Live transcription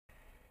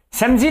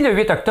Samedi le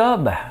 8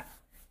 octobre,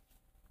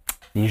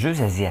 les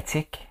Jeux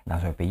asiatiques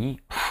dans un pays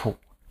chaud.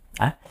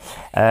 Hein?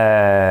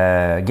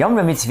 Guillaume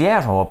le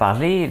Métivierge, on va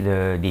parler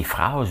des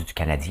phrases du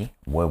Canadien.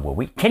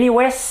 Oui. Kenny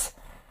West,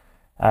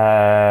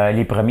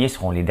 les premiers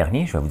seront les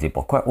derniers, je vais vous dire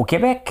pourquoi. Au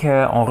Québec,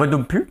 on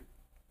redouble plus.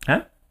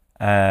 Hein?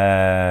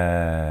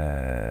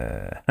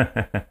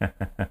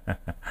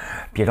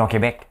 Piéton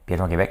Québec.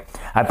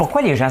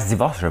 Pourquoi les gens se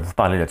divorcent? Je vais vous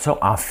parler de ça.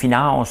 En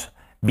finance,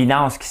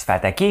 Binance qui se fait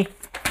attaquer.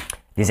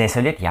 Les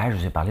insolites, hier, je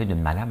vous ai parlé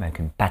d'une madame avec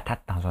une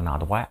patate dans un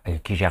endroit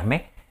qui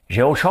germait.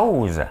 J'ai autre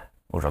chose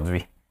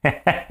aujourd'hui.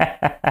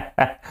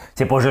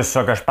 C'est pas juste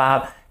ça que je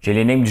parle. J'ai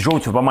l'énigme du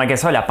jour. Tu ne veux pas manquer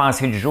ça, la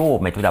pensée du jour.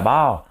 Mais tout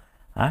d'abord,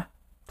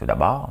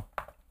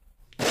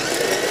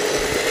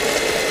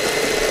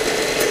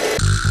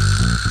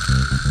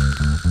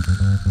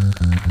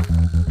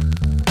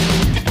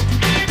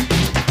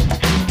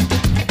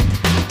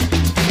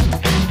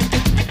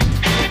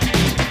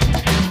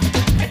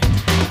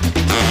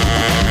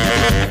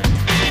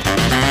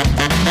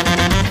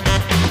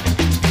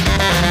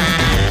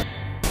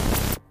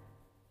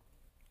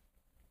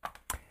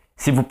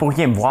 si vous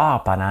pourriez me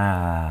voir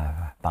pendant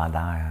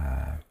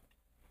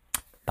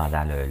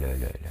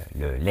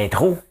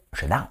l'intro,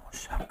 je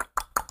danse.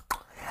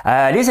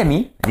 Les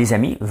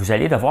amis, vous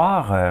allez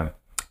devoir...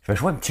 je vais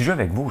jouer un petit jeu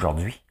avec vous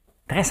aujourd'hui.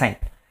 Très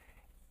simple.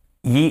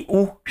 Il est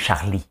où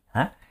Charlie?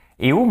 Hein?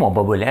 Et où mon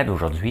bobolette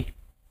aujourd'hui?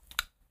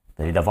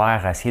 Vous allez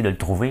devoir essayer de le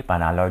trouver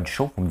pendant l'heure du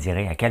show. Vous me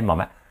direz à quel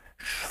moment.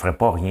 Je ne ferai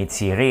pas rien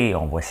tirer,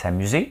 on va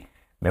s'amuser.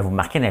 Mais vous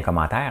marquez dans les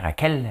commentaires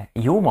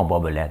il est où mon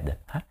bobolette?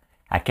 Hein?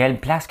 À quelle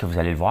place que vous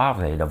allez le voir,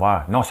 vous allez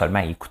devoir non seulement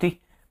écouter,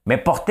 mais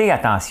porter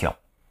attention.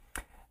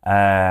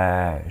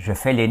 Je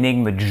fais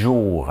l'énigme du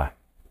jour.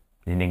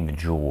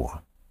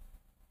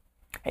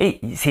 Et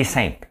c'est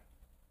simple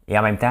et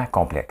en même temps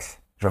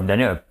complexe. Je vais vous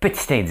donner un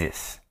petit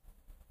indice.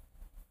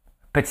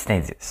 Je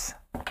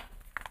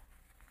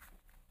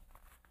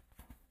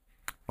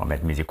vais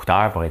mettre mes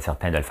écouteurs pour être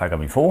certain de le faire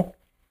comme il faut.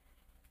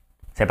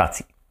 C'est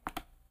parti.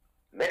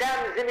 Mesdames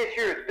et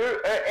messieurs,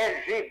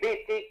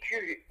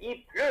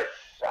 2ELGBTQI+,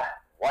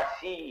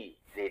 voici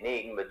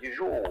l'énigme du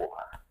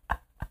jour.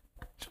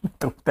 Je me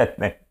trouve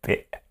tellement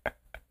épais.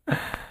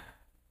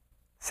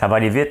 Ça va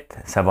aller vite,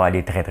 ça va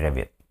aller très très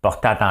vite.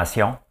 Portez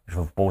attention, je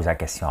vous pose la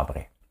question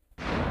après.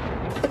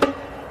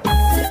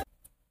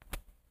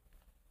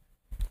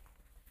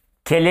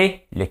 Quel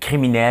est le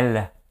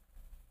criminel,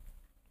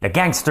 le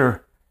gangster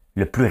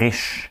le plus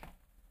riche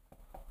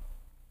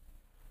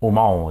au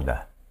monde?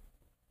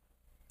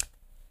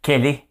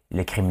 Quel est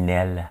le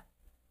criminel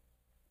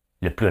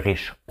le plus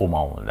riche au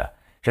monde?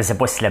 Je ne sais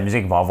pas si la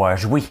musique va avoir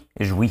joui.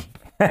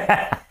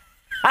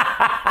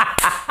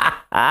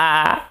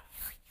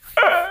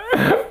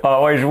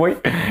 Ah ouais, jouer.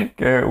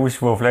 Ou s'il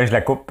vous plaît, je la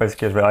coupe parce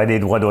que je vais avoir des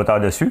droits d'auteur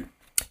dessus.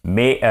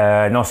 Mais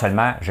non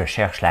seulement je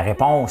cherche la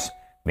réponse,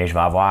 mais je vais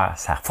avoir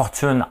sa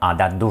fortune en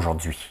date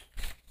d'aujourd'hui.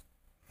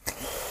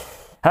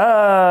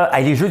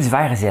 Les Jeux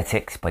d'hiver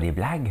asiatiques, c'est pas des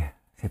blagues.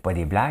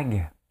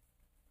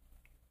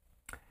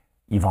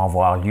 Ils vont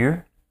avoir lieu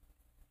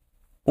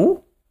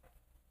où?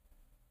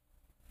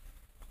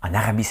 En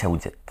Arabie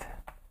Saoudite.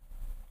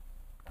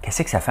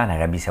 Qu'est-ce que ça fait en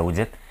Arabie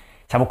Saoudite?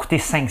 Ça va coûter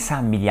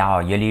 500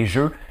 milliards. Il y a les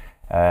Jeux,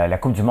 la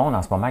Coupe du Monde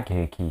en ce moment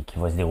qui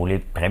va se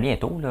dérouler très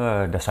bientôt,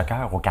 là, de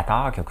soccer au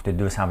Qatar, qui a coûté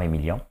 220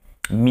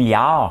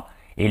 milliards.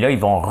 Et là, ils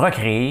vont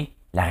recréer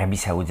l'Arabie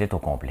Saoudite au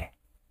complet.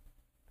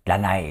 De la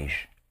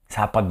neige.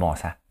 Ça n'a pas de bon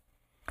sens.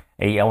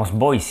 Et on se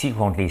bat ici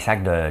contre les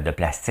sacs de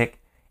plastique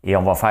et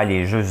on va faire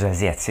les Jeux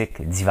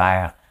asiatiques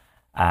d'hiver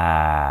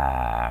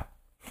à...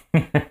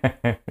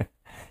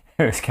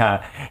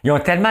 Ils ont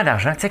tellement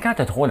d'argent. Tu sais, quand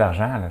tu as trop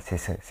d'argent, c'est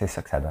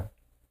ça que ça donne.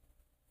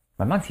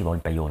 Je me demande s'ils vont le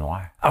payer au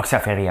noir. Ah, que ça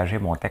fait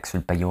réagir mon texte sur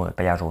le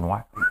payage au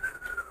noir.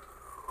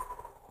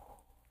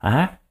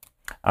 Hein?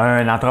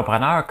 Un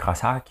entrepreneur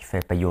crosseur qui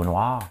fait payer au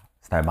noir,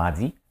 c'est un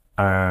bandit.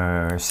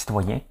 Un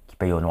citoyen qui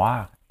paye au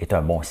noir est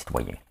un bon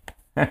citoyen.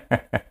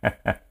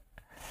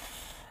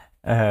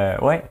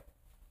 Ouais.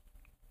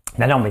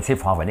 Non, mais tu sais, il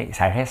faut en venir.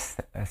 Ça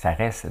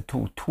reste,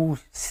 tout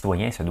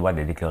citoyen se doit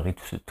de déclarer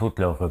tout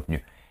leur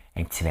revenu.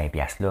 Un petit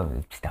 20$ là,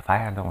 une petite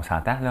affaire, là, on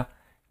s'entend, là,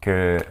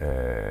 que,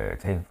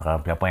 tu sais, il ne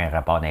remplit pas un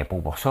rapport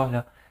d'impôt pour ça,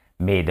 là,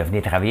 mais de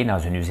venir travailler dans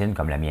une usine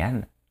comme la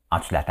mienne, en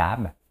dessous de la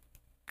table,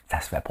 ça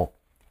se fait pas.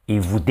 Et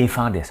vous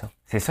défendez ça.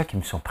 C'est ça qui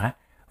me surprend.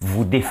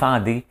 Vous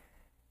défendez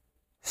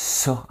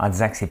ça en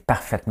disant que c'est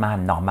parfaitement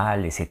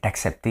normal et c'est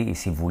accepté et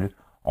c'est voulu.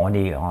 On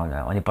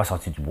n'est pas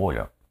sorti du bois,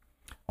 là.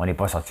 On n'est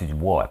pas sorti du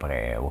bois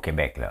après au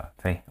Québec, là.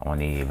 T'sais, on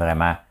est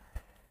vraiment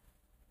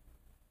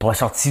pas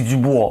sorti du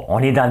bois. On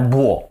est dans le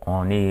bois.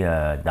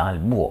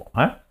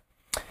 Hein?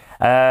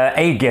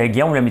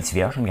 Guillaume le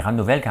Métivierge, une grande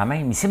nouvelle quand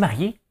même. Il s'est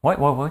marié. Oui.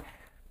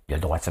 Il a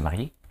le droit de se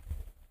marier.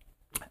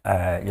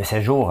 Le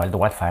Séjour a le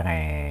droit de faire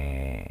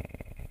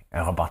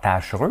un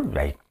reportage sur eux.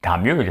 Ben, tant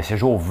mieux, le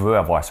Séjour veut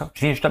avoir ça.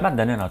 Je viens justement de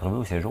donner une entrevue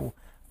au Séjour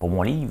pour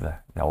mon livre.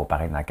 Ça va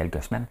paraître dans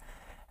quelques semaines.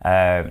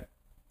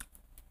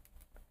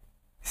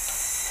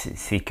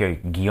 C'est que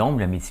Guillaume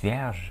le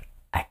Métivierge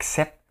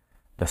accepte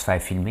de se faire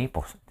filmer.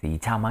 Il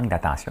est en manque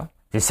d'attention.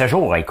 C'est ce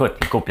jour, écoute,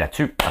 il coupe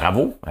là-dessus.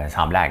 Bravo,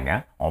 sans blague.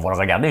 Hein? On va le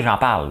regarder, j'en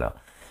parle. Là.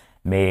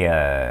 Mais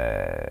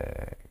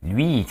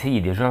lui, il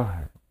est déjà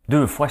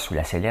 2 fois sous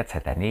la sellette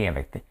cette année.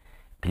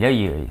 Puis là,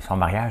 son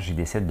mariage, il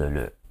décide de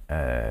le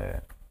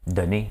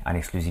donner en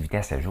exclusivité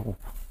à 7 jours.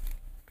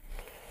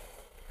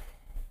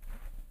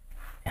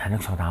 Il y en a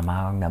qui sont en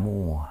manque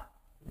d'amour.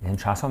 Il y a une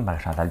chanson de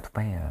Marie-Chantal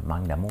Toupin,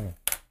 Manque d'amour.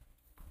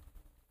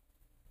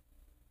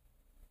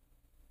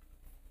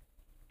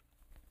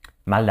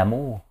 Mal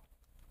d'amour.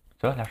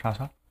 C'est ça, la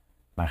chanson?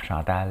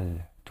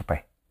 Marie-Chantal Toupin.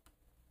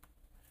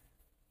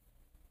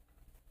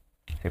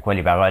 C'est quoi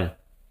les paroles?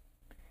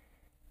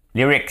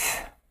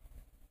 Lyrics.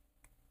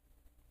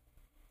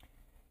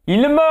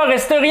 Il ne me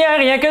reste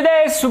rien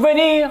que des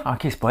souvenirs. Ok,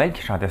 c'est pas elle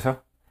qui chantait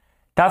ça.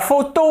 Ta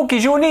photo qui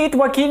jaunit,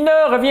 toi qui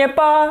ne reviens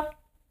pas.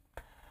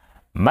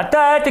 Ma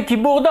tête qui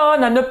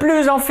bourdonne à ne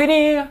plus en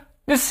finir.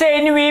 De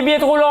ces nuits bien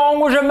trop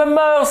longues où je me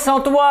meurs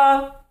sans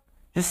toi.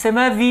 Je sais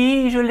ma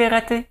vie, je l'ai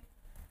ratée.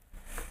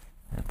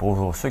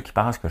 Pour ceux qui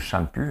pensent que je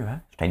chante plus, hein,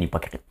 je suis un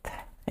hypocrite.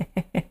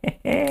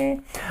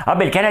 Ah,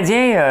 ben le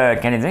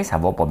Canadien, ça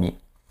va pas bien.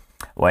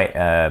 Ouais,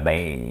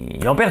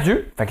 ils ont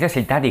perdu. Fait que là,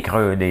 c'est le temps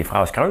des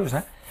phrases creuses.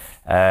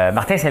 Hein.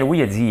 Martin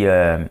Saint-Louis a dit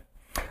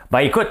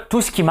écoute,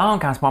 tout ce qui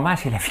manque en ce moment,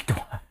 c'est la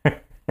victoire.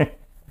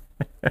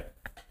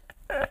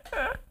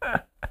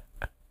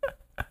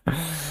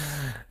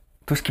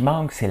 Tout ce qui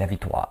manque, c'est la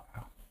victoire.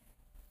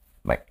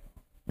 Ben,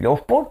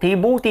 lâche pas, t'es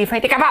beau, t'es fin,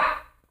 t'es capable.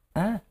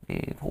 Hein?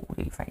 T'es beau,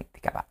 t'es fin, t'es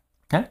capable.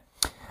 Hein?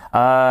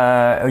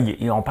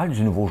 On parle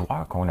du nouveau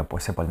joueur qu'on n'a pas,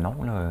 c'est pas le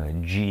nom, là,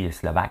 G.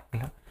 Slovaque.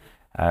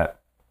 Là.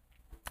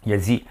 Il a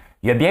dit,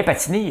 il a bien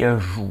patiné, il a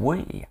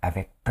joué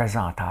avec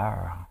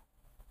pesanteur.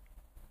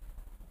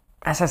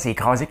 Ah, ça, c'est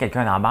écraser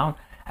quelqu'un dans la bande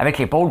avec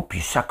l'épaule, puis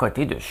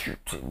s'accoter dessus.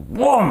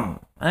 Boum!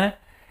 Hein?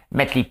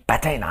 Mettre les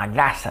patins dans la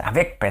glace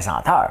avec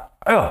pesanteur.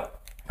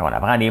 On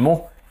apprend des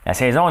mots. La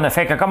saison n'a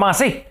fait que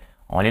commencer.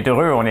 On est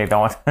heureux,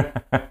 je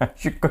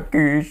suis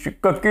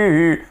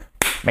cocu,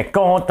 mais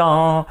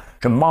content.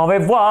 Je m'en vais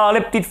voir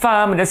les petites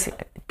femmes.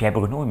 Pierre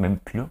Bruno n'est même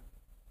plus là.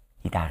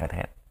 Il est en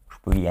retraite. Je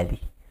peux y aller.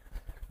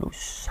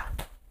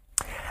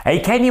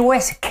 Hey, Kanye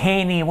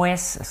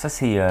West, ça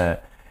c'est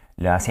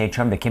l'ancien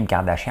chum de Kim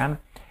Kardashian.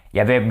 Il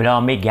avait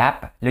blâmé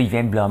Gap. Là, il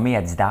vient de blâmer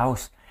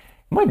Adidas.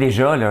 Moi,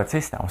 déjà, là,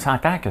 on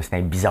s'entend que c'est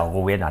un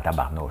bizarroïde dans ta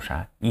barnouche.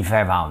 Hein? Il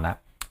fait vendre. Hein?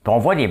 Puis on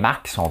voit des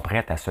marques qui sont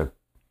prêtes à se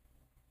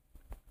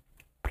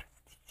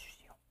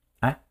prostitution.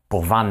 Hein?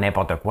 Pour vendre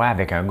n'importe quoi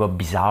avec un gars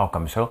bizarre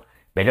comme ça.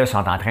 Ben là, ils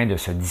sont en train de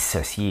se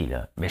dissocier.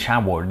 Là.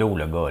 Méchant Bordeaux,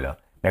 le gars. Là.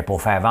 Ben,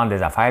 pour faire vendre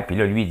des affaires. Puis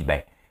là, lui, il dit,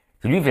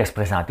 lui, il va se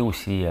présenter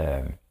aussi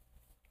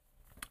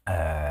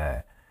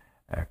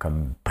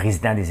comme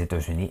président des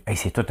États-Unis. Hey,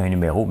 c'est tout un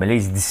numéro. Mais là,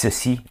 il se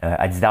dissocie.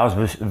 Adidas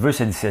veut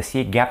se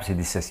dissocier. Gap se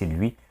dissocie de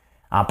lui.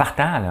 En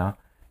partant, là,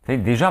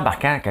 déjà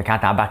embarquant, quand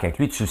tu embarques avec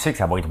lui, tu sais que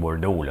ça va être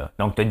weirdo, là.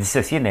 Donc, tu as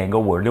dissocié d'un gars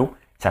weirdo,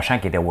 sachant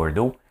qu'il était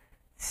weirdo.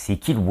 C'est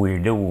qui le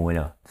weirdo,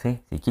 là?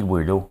 C'est qui le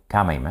weirdo?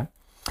 Quand même, hein?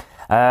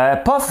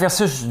 Puff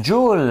versus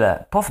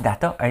Juul. Puff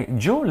Data.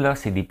 Juul, là,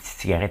 c'est des petites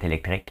cigarettes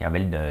électriques.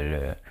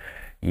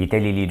 Ils étaient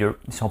les leaders.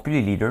 Ils ne sont plus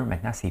les leaders.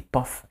 Maintenant, c'est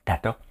Puff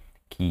Data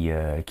qui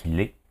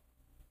l'est.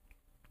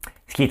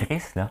 Ce qui est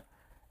triste, là,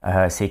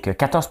 c'est que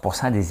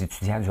 14% des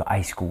étudiants du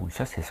high school,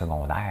 ça, c'est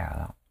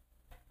secondaire,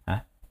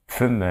 là,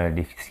 fument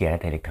des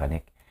cigarettes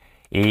électroniques.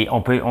 Et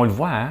on le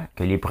voit, hein,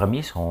 que les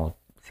premiers sont,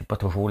 c'est pas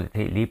toujours,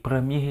 les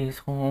premiers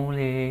seront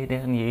les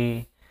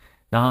derniers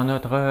dans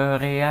notre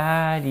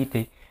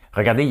réalité.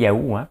 Regardez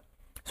Yahoo, hein,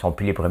 ils sont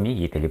plus les premiers,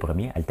 ils étaient les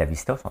premiers. Alta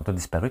Vista, sont tous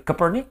disparus.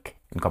 Copernic,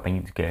 une compagnie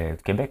du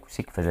Québec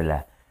aussi qui faisait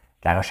la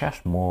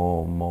recherche. Il y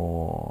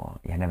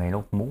en avait un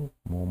autre mot,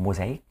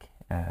 mosaïque.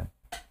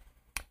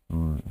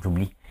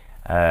 J'oublie.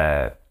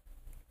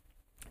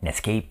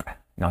 Netscape.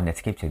 Non,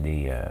 Netscape, c'est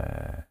des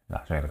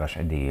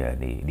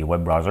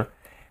web browsers.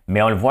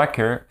 Mais on le voit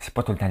que c'est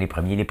pas tout le temps les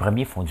premiers. Les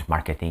premiers font du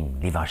marketing,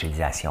 de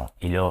l'évangélisation.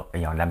 Et là,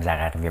 ils ont de la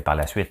misère à arriver par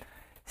la suite.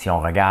 Si on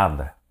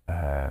regarde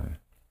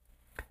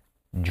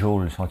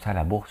Juul, sont-ils à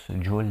la bourse?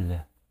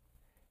 Juul.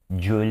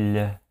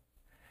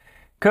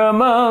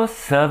 Comment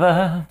ça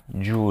va,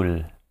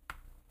 Juul?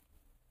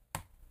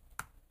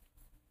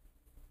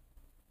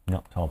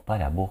 Non, ils sont pas à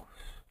la bourse.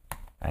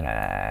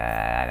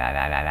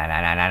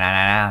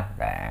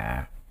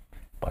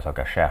 Pas ça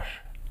que je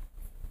cherche.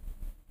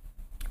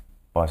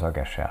 Pas ça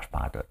que je cherche,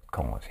 pantoute,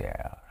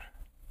 concierge.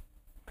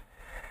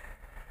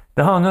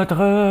 Dans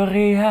notre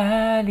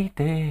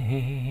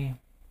réalité.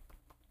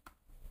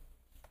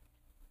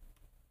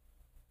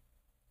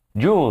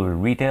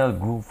 Juul Retail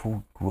Group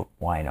Food Group.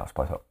 Ouais, non, c'est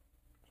pas ça.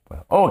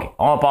 OK,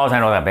 on passe à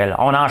un autre appel.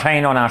 On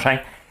enchaîne.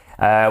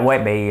 Ça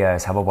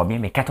va pas bien,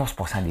 mais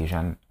 14% des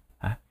jeunes.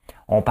 Hein?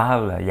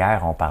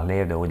 Hier, on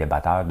parlait aux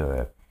débatteurs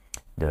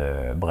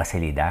de brosser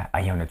les dents.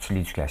 Hey, on a-tu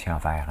l'éducation à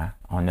faire? Hein?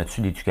 On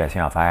a-tu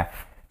l'éducation à faire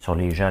sur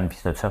les jeunes puis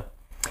tout ça?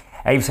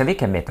 Hey, vous savez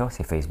que Meta,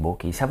 c'est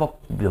Facebook, et ça va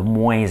de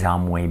moins en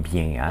moins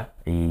bien. Hein?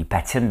 Ils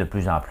patinent de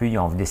plus en plus. Ils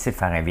ont décidé de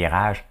faire un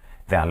virage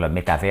vers le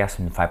métaverse,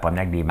 nous faire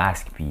promener avec des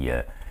masques, puis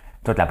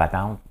toute la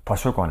patente. Pas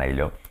sûr qu'on aille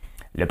là.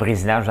 le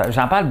président,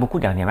 j'en parle beaucoup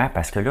dernièrement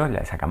parce que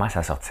là, ça commence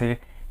à sortir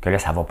que là,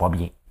 ça va pas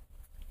bien.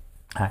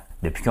 Hein?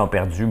 Depuis qu'ils ont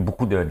perdu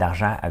beaucoup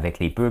d'argent avec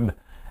les pubs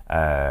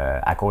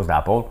à cause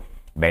d'Apple,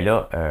 ben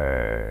là,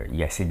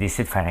 il s'est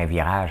décidé de faire un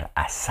virage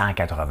à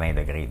 180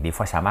 degrés. Des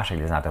fois, ça marche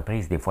avec les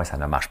entreprises, des fois, ça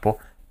ne marche pas.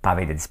 Pas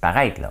avec de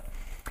disparaître, là.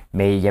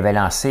 Mais il devait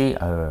lancer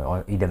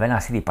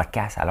des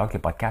podcasts, alors que les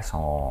podcasts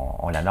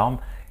ont la norme.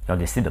 Ils ont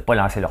décidé de ne pas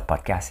lancer leurs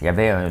podcasts. Il y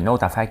avait une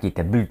autre affaire qui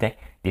était bulletin.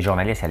 Les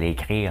journalistes allaient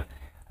écrire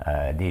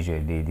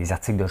des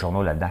articles de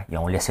journaux là-dedans. Ils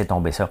ont laissé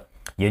tomber ça.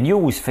 Il y a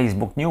News,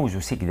 Facebook News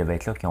aussi qui devait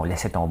être là, qui ont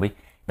laissé tomber.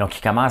 Donc,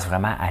 ils commencent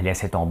vraiment à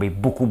laisser tomber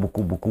beaucoup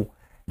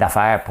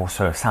d'affaires pour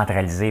se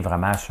centraliser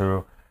vraiment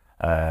sur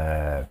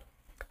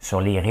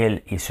les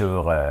reels et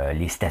sur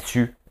les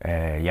statuts.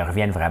 Ils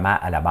reviennent vraiment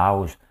à la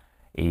base.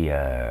 Et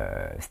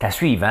c'est à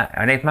suivre, hein?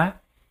 Honnêtement,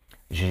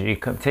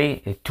 comme tu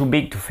sais, too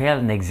big to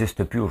fail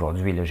n'existe plus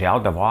aujourd'hui. J'ai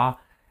hâte de voir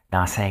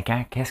dans 5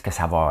 ans qu'est-ce que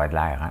ça va avoir de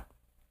l'air. Hein?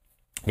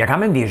 Il y a quand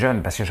même des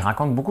jeunes, parce que je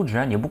rencontre beaucoup de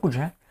jeunes, il y a beaucoup de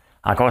gens,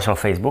 encore sur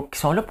Facebook, qui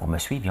sont là pour me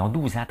suivre. Ils ont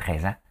 12 ans,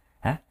 13 ans.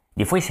 Hein?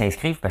 Des fois, ils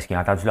s'inscrivent parce qu'ils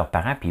ont entendu leurs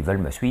parents et ils veulent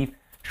me suivre.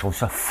 Je trouve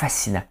ça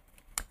fascinant.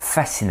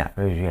 Fascinant.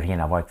 J'ai rien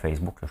à voir avec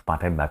Facebook, là. Je ne suis pas en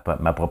train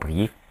de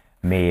m'approprier.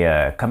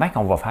 Mais comment ils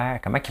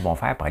vont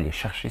faire pour aller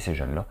chercher ces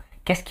jeunes-là?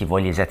 Qu'est-ce qui va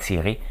les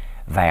attirer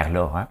vers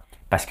là? Hein?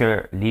 Parce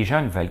que les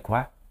jeunes veulent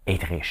quoi?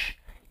 Être riches.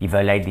 Ils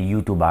veulent être des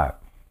YouTubeurs.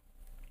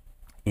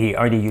 Et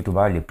un des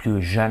YouTubeurs les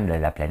plus jeunes de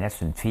la planète,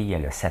 c'est une fille,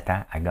 elle a 7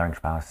 ans, elle gagne, je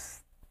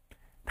pense,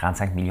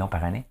 35 millions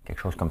par année, quelque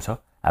chose comme ça.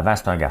 Avant,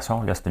 c'était un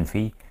garçon, là, c'est une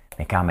fille,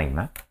 mais quand même,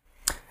 hein?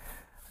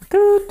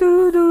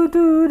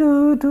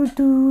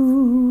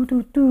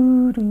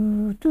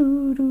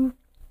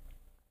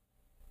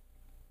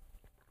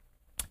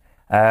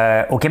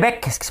 Au Québec,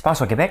 qu'est-ce qui se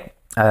passe au Québec?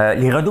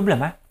 Les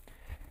redoublements.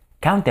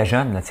 Quand tu es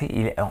jeune, là,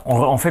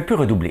 on ne fait plus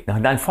redoubler.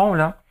 Dans le fond,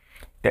 là,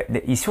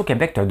 ici au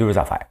Québec, tu as 2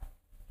 affaires.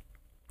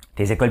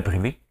 Tes écoles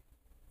privées,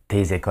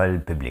 tes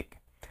écoles publiques.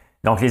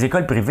 Donc, les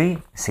écoles privées,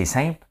 c'est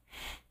simple.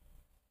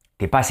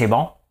 Tu n'es pas assez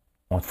bon,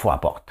 on te fout à la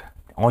porte.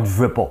 On ne te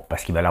veut pas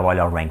parce qu'ils veulent avoir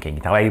leur ranking. Ils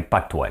ne travaillent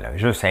pas que toi, là.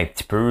 Juste un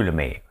petit peu, là,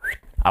 mais...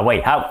 Ah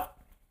ouais, out!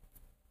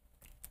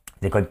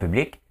 Les écoles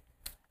publiques,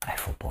 il ne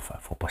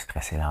faut pas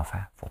stresser l'enfant.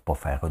 Il ne faut pas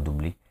faire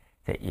redoubler.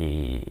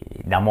 Et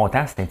dans mon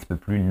temps, c'était un petit peu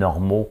plus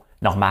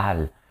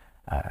normal.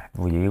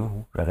 Vous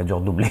voyez-vous, j'aurais dû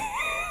redoubler.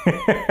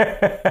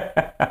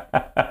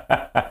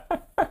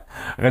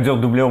 J'aurais dû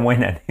redoubler au moins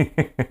une année.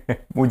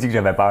 Maudit que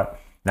j'avais peur.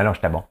 Non,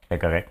 j'étais bon, j'étais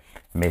correct.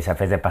 Mais ça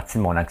faisait partie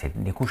de mon anxiété.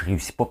 Du coup, je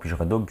réussis pas, puis je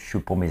redouble, puis je suis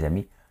pour mes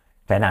amis.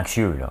 J'étais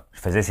anxieux, là. Je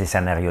faisais ces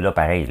scénarios-là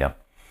pareil, là.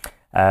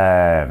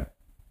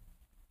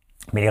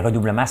 Mais les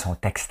redoublements sont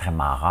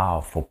extrêmement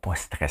rares. Faut pas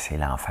stresser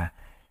l'enfant.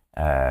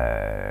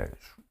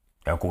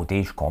 D'un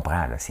côté, je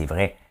comprends, là, c'est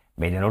vrai.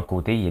 Mais d'un autre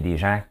côté, il y a des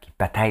gens qui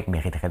peut-être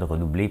mériteraient de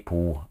redoubler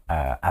pour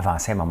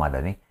avancer à un moment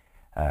donné.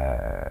 Tu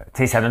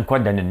sais, ça donne quoi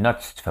de donner une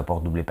note si tu ne fais pas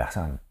redoubler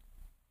personne?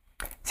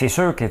 C'est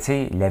sûr que, tu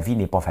sais, la vie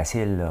n'est pas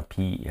facile,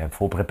 puis il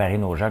faut préparer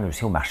nos jeunes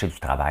aussi au marché du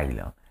travail,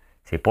 là.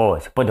 C'est pas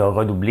de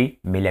redoubler,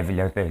 mais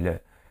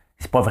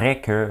c'est pas vrai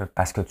que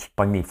parce que tu te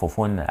pognes des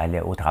faufounes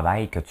au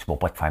travail que tu vas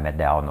pas te faire mettre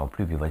dehors non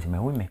plus. Puis il va dire, mais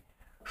oui, mais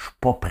je suis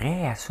pas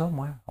prêt à ça,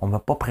 moi. On m'a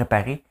pas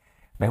préparé.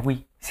 Ben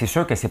oui, c'est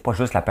sûr que c'est pas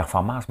juste la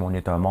performance, mais on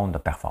est un monde de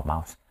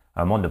performance,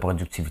 un monde de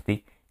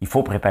productivité. Il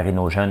faut préparer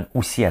nos jeunes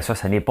aussi à ça.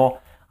 Ce n'est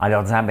pas en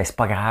leur disant, ben c'est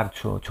pas grave,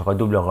 tu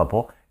redoubleras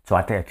pas. Tu vas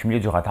accumuler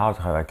du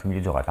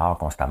retard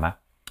constamment.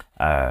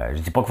 Je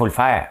dis pas qu'il faut le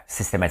faire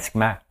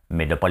systématiquement,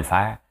 mais de pas le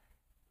faire,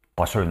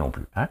 pas sûr non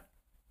plus. Hein?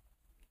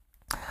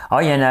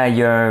 Ah,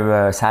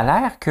 ça a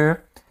l'air que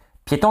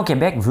Piéton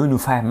Québec veut nous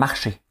faire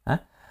marcher. Hein?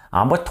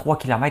 En bas de 3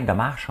 km de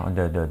marche, hein,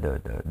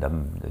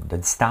 de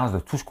distance de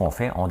tout ce qu'on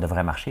fait, on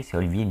devrait marcher. C'est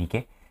Olivier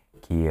Niquet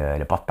qui est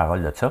le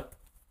porte-parole de ça.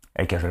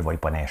 Et que je le voyais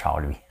pas dans un char,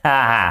 lui.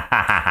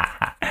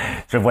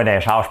 Je le vois dans un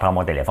char, je prends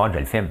mon téléphone, je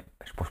le filme.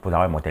 Je suis pas supposé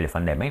avoir mon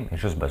téléphone des mains, mais j'ai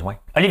juste besoin.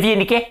 Olivier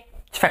Niquet,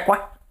 tu fais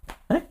quoi?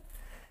 Hein?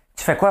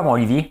 Tu fais quoi, mon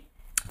Olivier?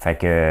 Fait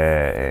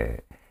que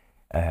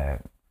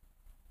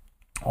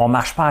on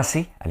marche pas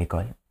assez à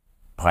l'école.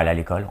 Pour aller à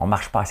l'école, on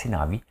marche pas assez dans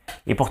la vie.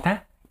 Et pourtant,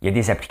 il y a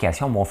des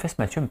applications. Mon fils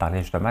Mathieu me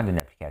parlait justement d'une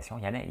application.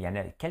 Il y en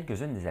a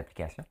quelques-unes des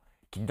applications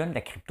qui te donnent de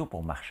la crypto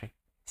pour marcher.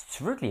 Si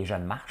tu veux que les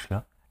jeunes marchent,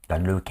 là,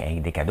 donne-leur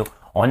des cadeaux.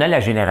 On a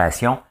la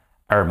génération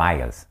Air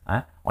Miles.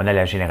 Hein? On a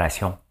la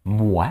génération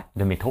moi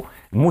de métro.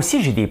 Moi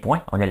aussi, j'ai des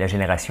points. On a la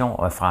génération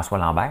François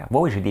Lambert.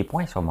 Oui, j'ai des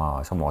points sur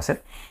mon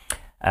site.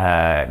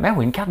 Mais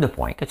oui, une carte de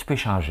points que tu peux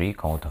échanger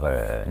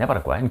contre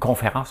n'importe quoi. Une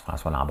conférence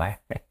François Lambert.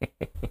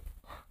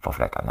 Faut que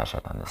je la connaisse,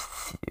 attends,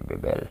 si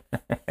bébelle.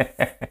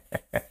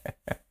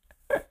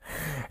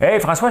 Hey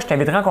François, je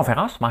t'inviterai en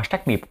conférence, tu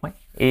m'achètes mes points.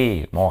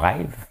 Et mon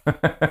rêve.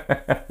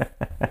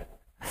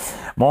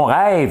 Mon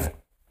rêve.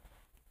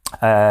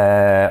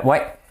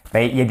 Ouais.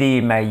 Ben, il y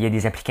a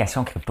des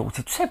applications crypto.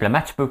 C'est tout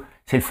simplement,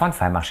 c'est le fun de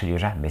faire marcher les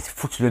gens, mais il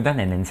faut que tu leur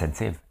donnes un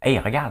incentive. Hey,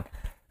 regarde,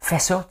 fais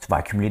ça, tu vas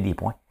accumuler des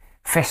points.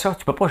 Fais ça,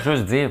 tu peux pas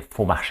juste dire,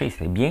 faut marcher,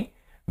 c'est bien,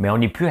 mais on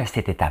n'est plus à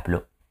cette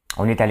étape-là.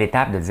 On est à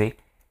l'étape de dire,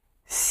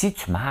 si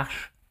tu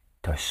marches,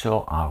 tu as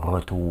ça en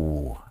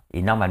retour.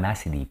 Et normalement,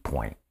 c'est des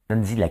points.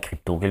 donne-y de la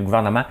crypto. Que le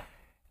gouvernement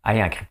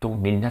aille en crypto.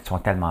 Mes lunettes sont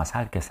tellement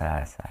sales que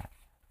ça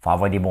faut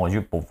avoir des bons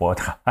yeux pour pouvoir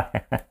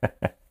travailler.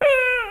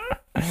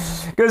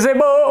 Que c'est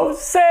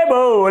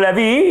beau la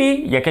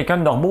vie. Il y a quelqu'un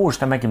de Norbourg,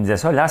 justement, qui me disait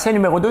ça. L'ancien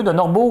numéro 2 de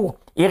Norbourg,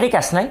 Éric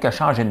Asselin, qui a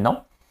changé de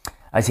nom.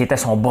 C'était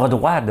son bras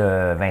droit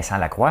de Vincent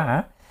Lacroix.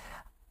 Hein?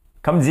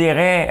 Comme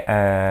dirait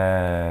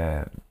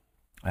un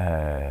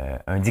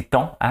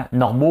dicton, hein?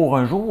 Norbourg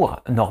un jour,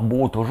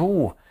 Norbourg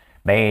toujours.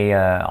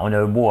 Ben, on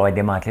a beau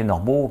démanteler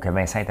Norbourg, que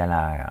Vincent est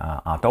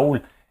en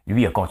tôle.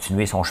 Lui, il a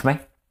continué son chemin.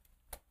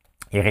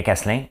 Éric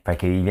Asselin, fait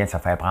qu'il vient de se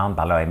faire prendre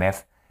par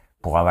l'AMF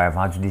pour avoir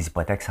vendu des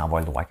hypothèques sans avoir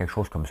le droit, quelque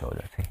chose comme ça.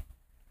 Là, t'sais.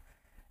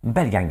 Une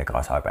belle gang de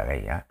crosseurs,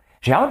 pareil. Hein?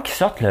 J'ai hâte qu'il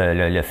sorte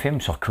le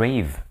film sur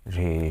Crave.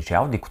 J'ai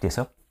hâte d'écouter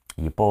ça.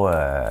 Il n'est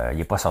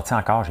pas sorti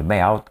encore. J'ai bien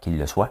hâte qu'il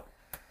le soit.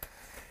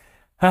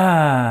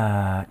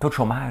 Taux de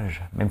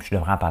chômage, même si je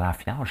devrais en parler en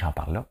finance, j'en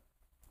parle là.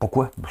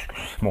 Pourquoi? Parce que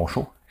c'est mon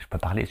show. Je peux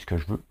parler de ce que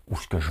je veux ou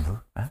ce que je veux.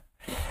 Hein?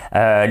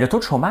 Le taux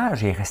de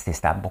chômage est resté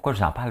stable. Pourquoi je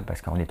vous en parle?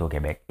 Parce qu'on est au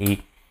Québec. Et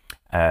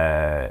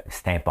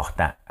c'est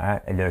important. Hein?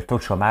 Le taux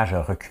de chômage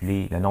a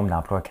reculé. Le nombre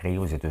d'emplois créés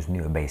aux États-Unis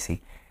a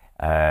baissé.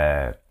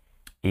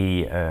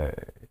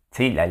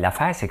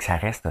 L'affaire, c'est que ça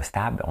reste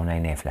stable. On a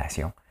une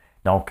inflation.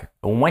 Donc,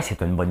 au moins,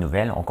 c'est une bonne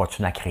nouvelle. On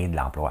continue à créer de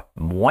l'emploi.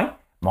 Moins,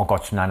 mais on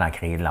continue à en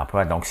créer de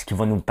l'emploi. Donc, ce qui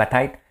va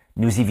peut-être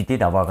nous éviter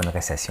d'avoir une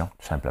récession,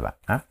 tout simplement.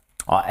 Hein?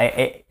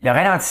 Le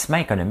ralentissement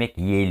économique,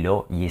 il est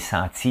là, il est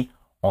senti,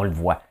 on le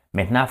voit.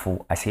 Maintenant, il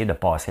faut essayer de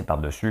passer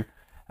par-dessus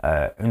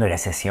une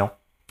récession.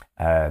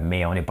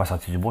 Mais on n'est pas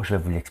sorti du bois. Je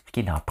vais vous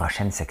l'expliquer dans la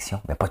prochaine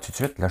section. Mais pas tout de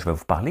suite. Là, je vais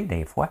vous parler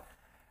des fois.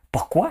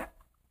 Pourquoi?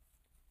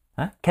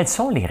 Hein? Quelles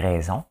sont les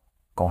raisons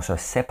qu'on se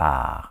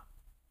sépare?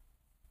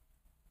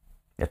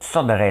 Il y a toutes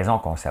sortes de raisons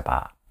qu'on se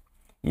sépare.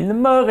 Il ne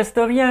me reste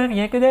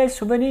rien que des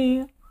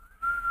souvenirs.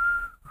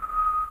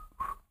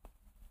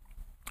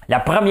 La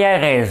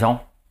première raison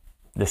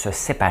de se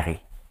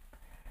séparer,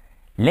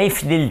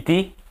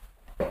 l'infidélité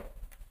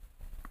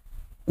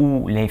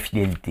ou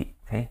l'infidélité.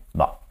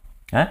 Bon,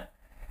 hein?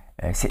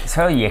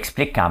 Ça, il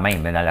explique quand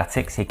même dans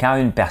l'article. C'est quand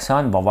une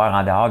personne va voir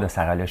en dehors de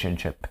sa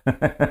relationship.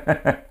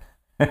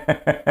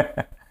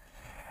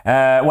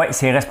 Oui,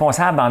 c'est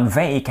responsable entre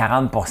 20 et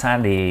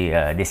 40%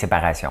 des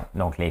séparations.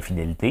 Donc,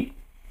 l'infidélité.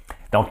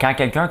 Donc, quand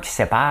quelqu'un qui se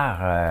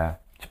sépare,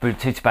 tu peux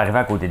arriver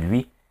à côté de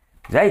lui.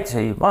 Tu dis,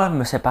 hey, moi, je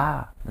me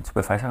sépare. Tu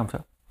peux faire ça comme ça.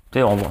 Tu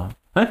sais, on voit.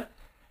 Hein?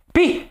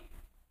 Puis,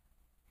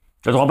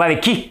 tu vas te tromper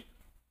avec qui?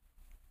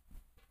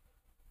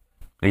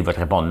 Là, il va te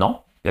répondre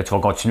non. Là, tu vas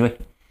continuer.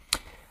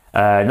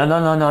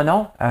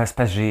 Non. C'est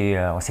parce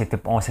que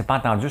on s'est pas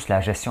entendu sur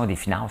la gestion des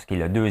finances, qui est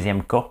le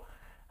deuxième cas.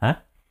 Hein?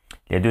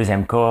 Le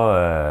deuxième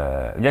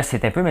cas, là,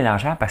 c'est un peu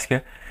mélangeant parce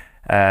que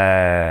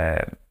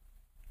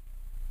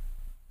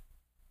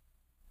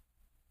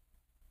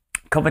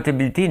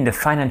compatibility in the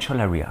financial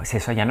area. C'est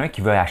ça, il y en a un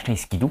qui veut acheter un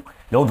skidoo,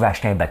 l'autre veut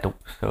acheter un bateau.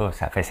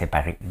 Ça fait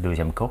séparer. Le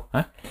deuxième cas.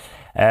 Hein?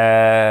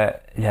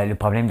 Le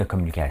problème de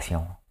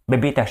communication.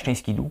 Bébé, t'as acheté un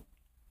skidoo?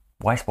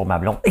 Ouais, c'est pour ma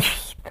blonde.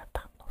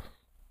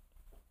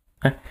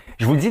 Hein?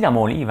 Je vous le dis dans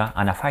mon livre, hein,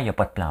 en affaires, il n'y a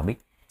pas de plan B.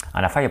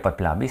 En affaires, il n'y a pas de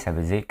plan B, ça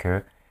veut dire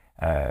que,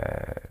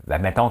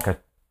 mettons que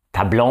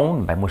ta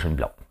blonde, moi j'ai une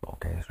blonde.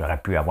 Donc, j'aurais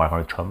pu avoir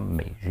un chum,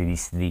 mais j'ai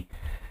décidé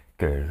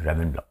que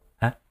j'avais une blonde.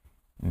 Hein?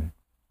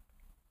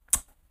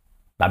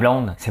 Ma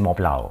blonde, c'est mon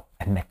plan A.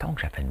 Admettons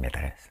que j'appelle une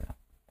maîtresse. Là.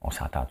 On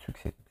s'entend-tu que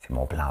c'est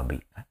mon plan B?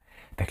 Hein?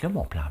 Fait que là,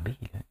 mon plan B,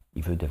 là,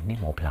 il veut devenir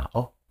mon plan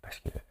A.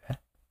 Parce que, hein,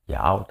 il a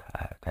hâte.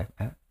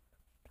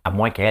 À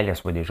moins qu'elle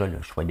soit déjà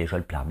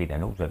le plan B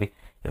d'un autre. Vous savez,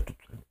 il y a tout.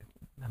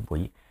 Vous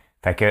voyez?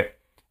 Fait que,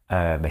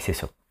 c'est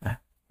ça. Hein?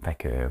 Fait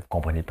que, vous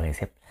comprenez le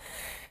principe.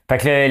 Fait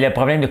que le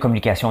problème de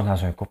communication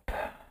dans un couple.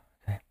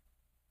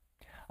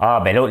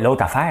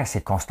 L'autre affaire,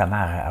 c'est constamment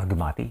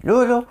argumenter.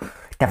 Là,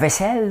 ta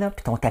vaisselle, là,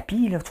 puis ton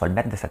tapis, là, tu vas le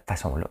mettre de cette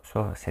façon-là.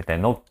 Ça, c'est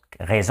une autre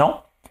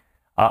raison.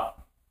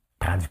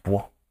 Prends du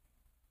poids.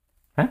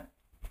 Hein?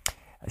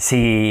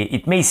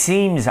 It may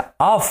seem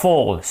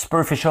awful,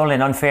 superficial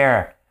and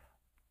unfair,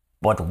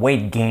 but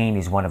weight gain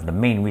is one of the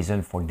main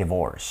reasons for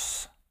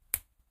divorce.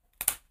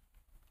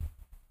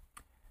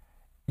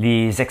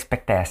 Les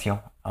expectations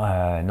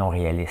non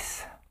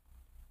réalistes.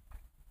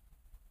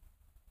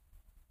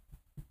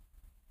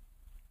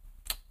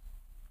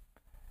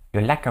 Le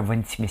lac of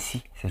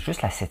intimacy, c'est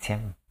juste la 7e.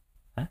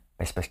 Hein?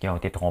 C'est parce qu'ils ont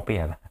été trompés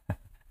avant.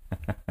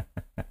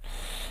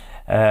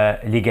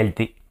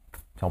 L'égalité.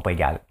 Ils ne sont pas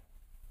égales.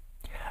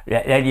 Il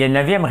y a une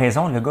 9e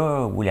raison, le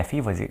gars ou la fille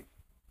va dire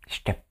 « Je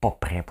n'étais pas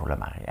prêt pour le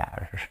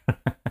mariage. »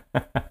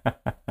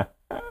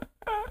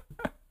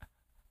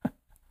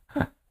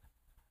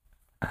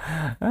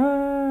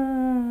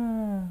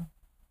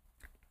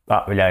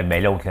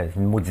 L'autre, c'est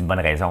une maudite bonne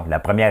raison. La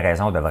première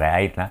raison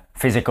devrait être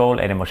physical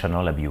and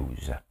emotional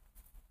abuse.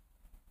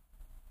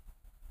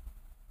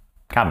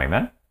 Quand même,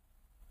 hein?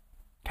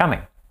 Quand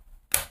même.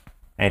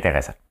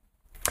 Intéressant.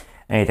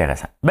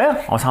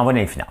 On s'en va dans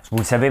les finances. Vous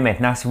le savez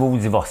maintenant, si vous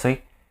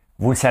divorcez,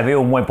 vous le savez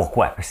au moins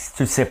pourquoi. Parce que si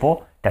tu le sais pas,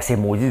 t'es assez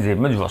maudit de dire,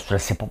 moi, divorce, je ne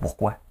sais pas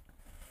pourquoi.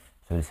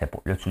 Tu le sais pas.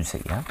 Là, tu le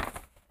sais, hein?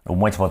 Au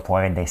moins, tu vas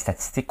pouvoir être dans les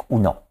statistiques ou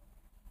non.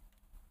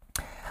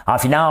 En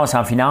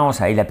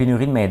finance, et la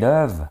pénurie de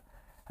main-d'œuvre,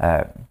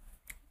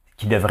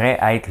 qui devrait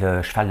être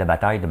le cheval de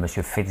bataille de M.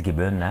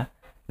 Fitzgibbon, hein,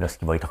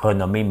 lorsqu'il va être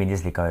renommé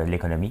ministre de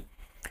l'Économie,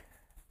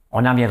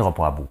 on n'en viendra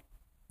pas à bout.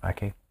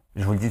 OK?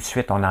 Je vous le dis tout de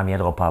suite, on n'en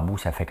viendra pas à bout.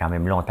 Ça fait quand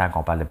même longtemps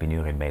qu'on parle de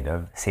pénurie de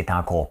main-d'œuvre. C'est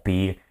encore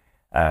pire.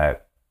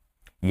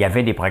 Il y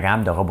avait des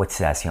programmes de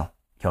robotisation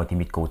qui ont été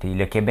mis de côté.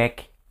 Le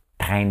Québec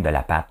traîne de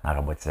la patte en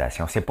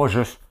robotisation. C'est pas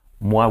juste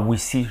moi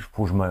aussi, il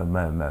faut que je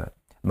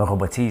me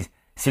robotise.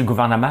 Si le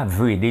gouvernement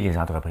veut aider les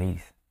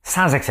entreprises,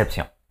 sans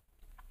exception,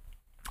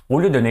 au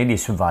lieu de donner des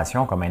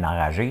subventions comme un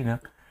enragé, là,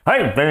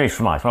 hey, donne des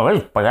subventions, oui,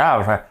 c'est pas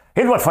grave,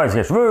 il doit te faire ce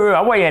que je veux,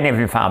 envoyer un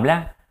éléphant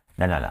blanc.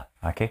 Non,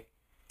 OK?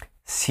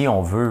 Si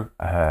on veut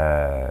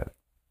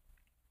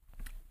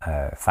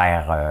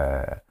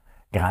faire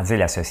grandir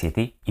la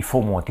société, il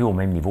faut monter au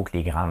même niveau que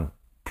les grandes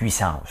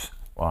puissances.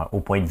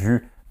 Au point de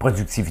vue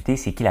productivité,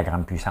 c'est qui la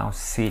grande puissance?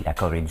 C'est la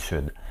Corée du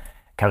Sud.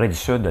 Corée du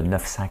Sud de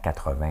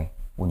 980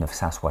 ou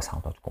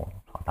 960, en tout cas, on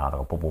ne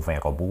s'entendra pas pour 20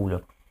 robots, là,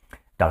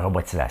 de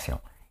robotisation.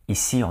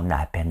 Ici, on a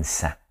à peine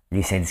 100.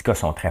 Les syndicats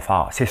sont très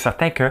forts. C'est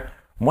certain que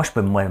moi, je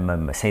peux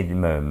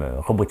me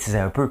robotiser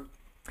un peu.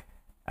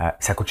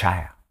 Ça coûte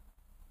cher.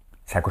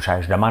 Ça coûte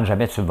cher. Je ne demande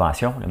jamais de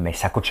subvention, mais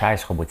ça coûte cher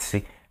se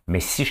robotiser. Mais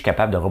si je suis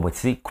capable de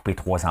robotiser, couper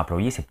 3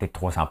 employés, c'est peut-être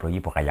 3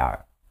 employés pour ailleurs.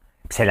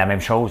 Puis c'est la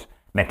même chose,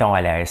 mettons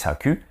à la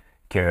SAQ,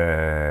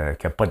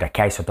 que pas de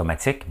caisse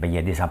automatique, bien, il y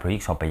a des employés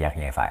qui sont payés à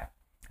rien faire.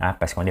 Hein,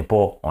 parce qu'on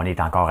est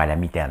encore à la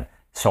mitaine.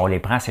 Si on les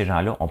prend, ces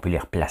gens-là, on peut les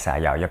replacer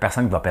ailleurs. Il n'y a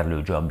personne qui va perdre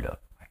le job, là.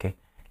 Okay?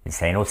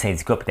 C'est un autre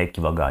syndicat peut-être qui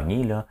va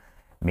gagner, là.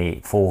 Mais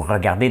il faut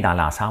regarder dans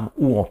l'ensemble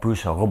où on peut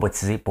se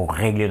robotiser pour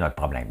régler notre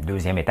problème.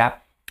 Deuxième étape,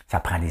 ça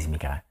prend des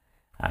immigrants.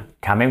 Hein?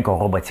 Quand même qu'on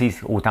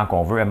robotise autant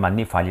qu'on veut, à un moment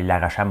donné, il faut aller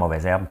l'arracher à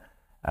mauvaise herbe,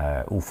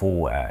 ou il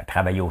faut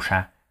travailler au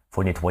champ, il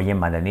faut nettoyer à un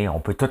moment donné.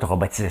 On peut tout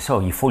robotiser ça,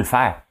 il faut le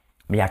faire.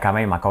 Mais il y a quand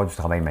même encore du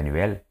travail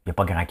manuel. Il n'y a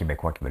pas grand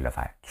Québécois qui veulent le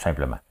faire, tout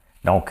simplement.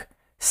 Donc,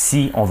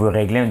 si on veut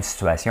régler une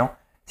situation,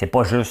 c'est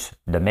pas juste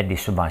de mettre des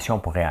subventions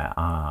pour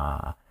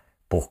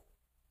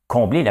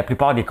combler. La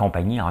plupart des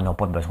compagnies n'en ont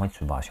pas besoin de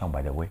subventions,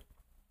 by the way.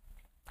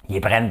 Ils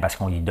les prennent parce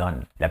qu'on les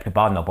donne. La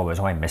plupart n'en ont pas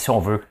besoin. Mais si on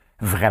veut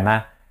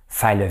vraiment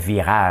faire le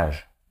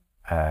virage,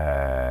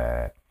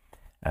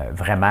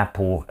 vraiment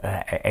pour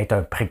être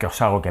un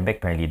précurseur au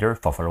Québec et un leader,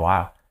 il va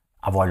falloir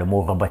avoir le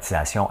mot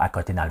robotisation à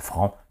côté dans le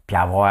front, puis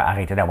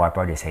arrêter d'avoir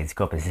peur des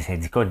syndicats. Parce que les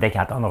syndicats, dès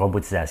qu'ils entendent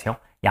robotisation,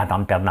 ils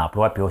entendent perte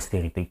d'emploi puis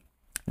austérité.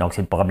 Donc,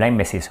 c'est le problème,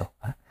 mais c'est ça.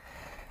 Hein?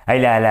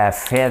 Hey, la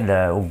Fed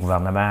au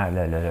gouvernement,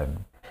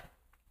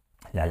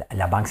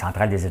 la Banque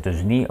centrale des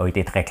États-Unis a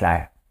été très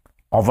claire.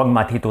 On va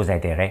augmenter les taux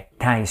d'intérêt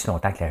tant et si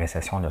longtemps que la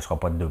récession ne sera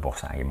pas de 2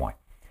 % et moins.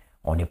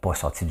 On n'est pas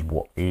sorti du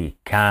bois. Et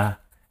quand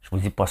je vous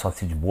dis pas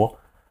sorti du bois,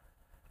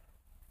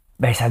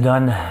 ben ça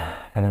donne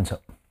ça.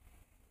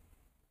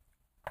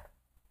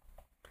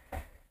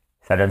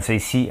 Ça donne ça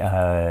ici.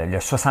 Le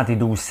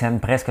 72 cents,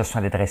 presque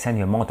 73 cents,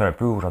 il monte un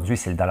peu. Aujourd'hui,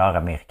 c'est le dollar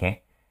américain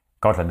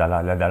contre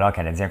le dollar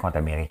canadien contre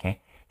américain.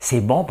 C'est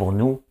bon pour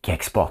nous qui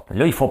exportent.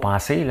 Là, il faut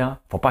penser, là,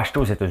 il ne faut pas acheter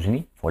aux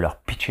États-Unis, il faut leur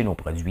pitcher nos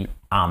produits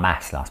en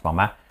masse là, en ce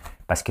moment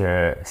parce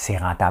que c'est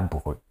rentable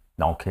pour eux.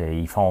 Donc,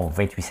 ils font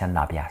 28 cents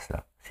dans la pièce.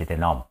 Là. C'est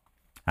énorme.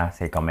 Hein?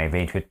 C'est comme un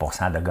 28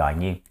 % de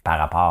gagné par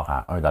rapport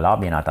à 1 $,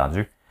 bien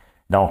entendu.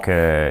 Donc,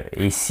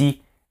 et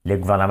si le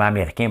gouvernement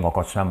américain va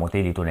continuer à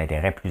monter les taux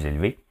d'intérêt plus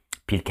élevés,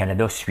 puis le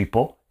Canada ne suit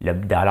pas, le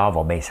dollar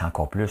va baisser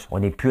encore plus. On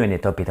n'est plus un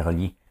État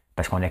pétrolier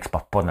parce qu'on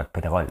n'exporte pas notre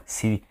pétrole.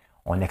 Si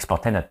on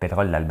exportait notre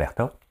pétrole de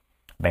l'Alberta,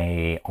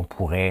 ben on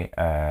pourrait,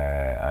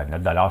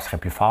 notre dollar serait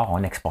plus fort. On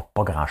n'exporte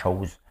pas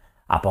grand-chose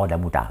à part de la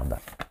moutarde.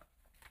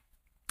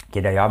 Qui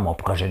est d'ailleurs mon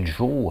projet du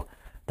jour,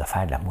 de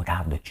faire de la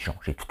moutarde de Dijon.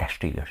 J'ai tout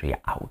acheté, là, j'ai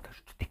hâte, je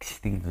suis tout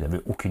excité, vous n'avez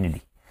aucune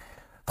idée.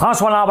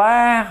 François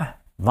Lambert,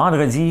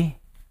 vendredi,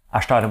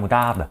 acheteur de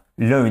moutarde,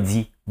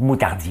 lundi,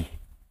 moutardier.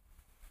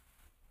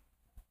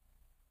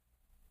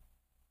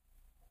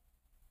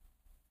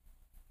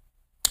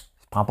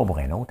 Je ne prends pas pour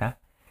un autre, hein?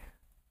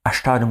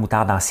 Acheteur de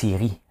moutarde en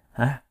série,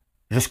 hein?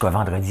 Jusqu'au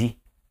vendredi,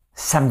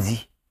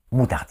 samedi,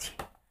 moutardier.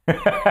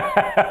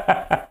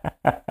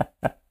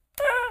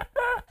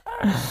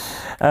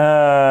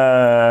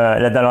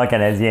 Le dollar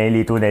canadien,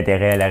 les taux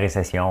d'intérêt, la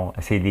récession,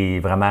 c'est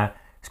vraiment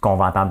ce qu'on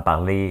va entendre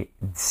parler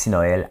d'ici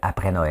Noël,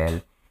 après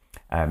Noël.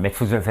 Mais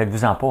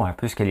faites-vous-en pas, hein,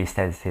 puisque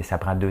ça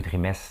prend 2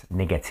 trimestres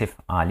négatifs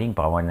en ligne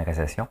pour avoir une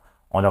récession.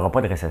 On n'aura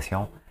pas de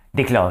récession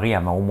déclarée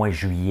avant au moins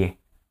juillet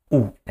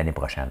ou l'année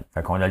prochaine.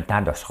 Fait qu'on a le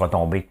temps de se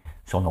retomber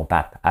sur nos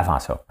pattes avant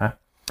ça. Hein?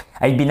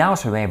 Hey,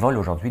 Binance a eu un vol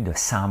aujourd'hui de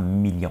 100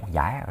 millions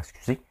hier,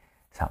 excusez.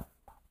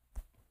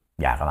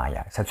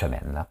 Hier, cette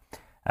semaine,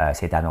 là,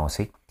 c'est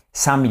annoncé.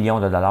 100 millions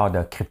de dollars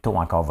de crypto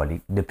encore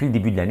volés. Depuis le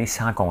début de l'année,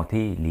 sans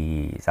compter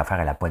les affaires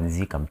à la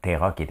Ponzi comme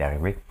Terra qui est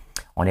arrivé,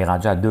 on est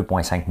rendu à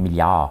 2,5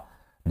 milliards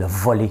de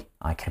volés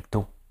en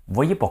crypto. Vous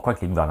voyez pourquoi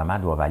que les gouvernements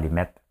doivent aller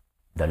mettre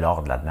de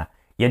l'ordre là-dedans.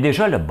 Il y a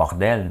déjà le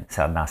bordel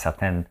dans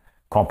certaines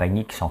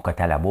compagnies qui sont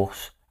cotées à la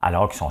bourse,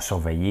 alors qu'ils sont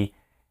surveillés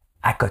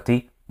à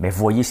côté. Mais vous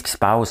voyez ce qui se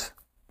passe.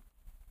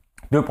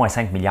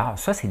 2,5 milliards,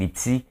 ça, c'est des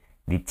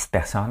petites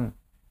personnes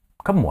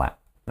comme moi,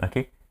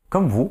 OK,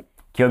 comme vous,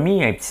 qui a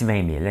mis un petit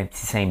 20 000, un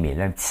petit 5 000,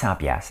 un petit 100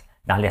 piastres,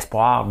 dans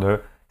l'espoir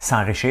de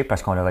s'enrichir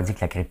parce qu'on leur a dit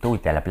que la crypto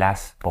était à la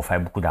place pour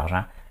faire beaucoup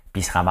d'argent,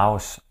 puis ils se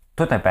ramassent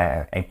tout un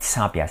petit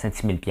 100 piastres, un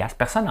petit 1000 piastres.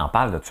 Personne n'en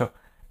parle de ça.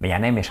 Mais il y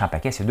en a un méchant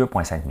paquet, c'est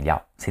 2,5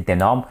 milliards. C'est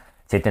énorme.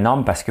 C'est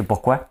énorme parce que,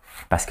 pourquoi?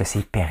 Parce que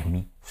c'est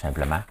permis, tout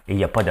simplement. Et il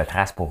n'y a pas de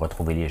traces pour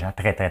retrouver les gens.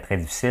 Très, très, très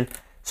difficile.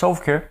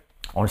 Sauf que,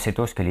 on le sait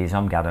tous que les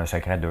hommes gardent un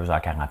secret de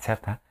 2h47.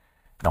 Hein?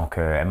 Donc,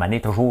 à un moment donné,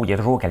 il y a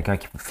toujours quelqu'un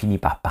qui finit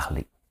par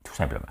parler, tout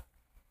simplement.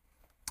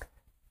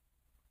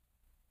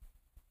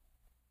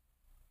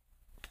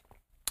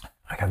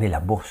 Regardez la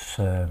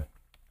bourse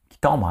qui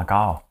tombe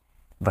encore.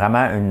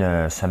 Vraiment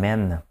une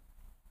semaine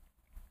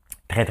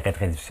très, très,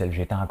 très difficile.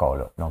 J'étais encore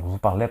là. Donc, je vous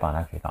parlais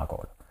pendant que j'étais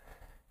encore là.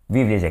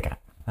 Vive les écrans.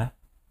 Hein?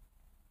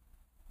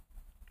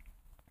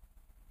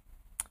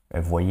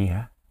 Vous voyez,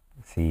 hein?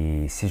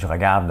 Si je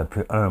regarde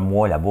depuis un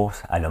mois la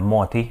bourse, elle a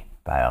monté,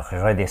 puis elle a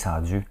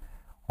redescendu.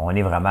 On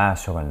est vraiment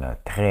sur une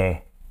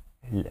très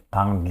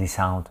pente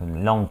glissante,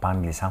 une longue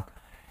pente glissante.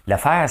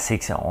 L'affaire, c'est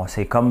que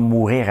c'est comme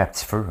mourir à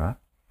petit feu. Hein?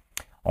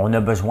 On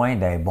a besoin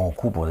d'un bon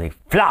coup pour dire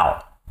 « Flau! »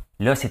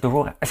 Là, c'est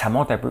toujours, ça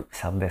monte un peu,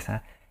 ça redescend.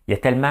 Il y a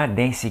tellement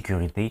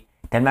d'insécurité,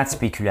 tellement de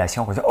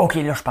spéculation qu'on dit « OK,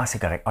 là, je pense que c'est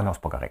correct. Ah non,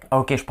 c'est pas correct.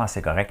 OK, je pense que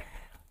c'est correct. »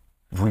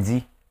 Je vous le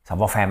dis, ça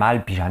va faire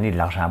mal, puis j'en ai de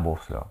l'argent en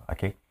bourse, là.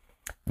 OK?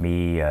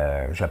 Mais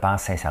je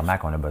pense sincèrement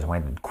qu'on a besoin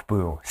d'une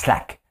coupure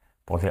slack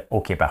pour dire «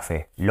 OK,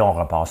 parfait. Là, on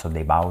repart sur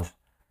des bases.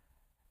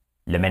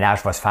 Le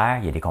ménage va se faire.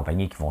 Il y a des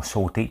compagnies qui vont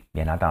sauter,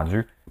 bien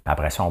entendu. Puis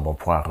après ça, on va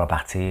pouvoir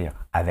repartir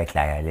avec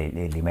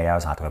les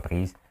meilleures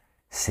entreprises.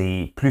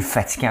 C'est plus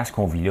fatigant ce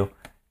qu'on vit là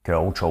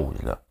qu'autre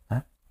chose, là.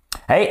 Hein?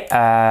 Hey,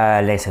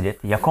 l'insolite.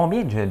 Il y a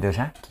combien de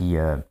gens qui...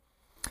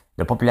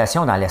 de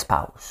population dans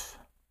l'espace?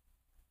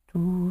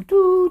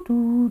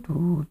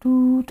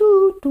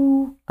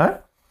 Hein?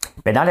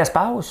 Mais dans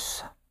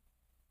l'espace,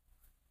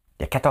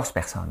 il y a 14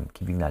 personnes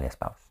qui vivent dans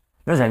l'espace.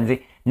 Là, vous allez me dire,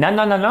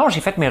 non,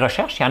 j'ai fait mes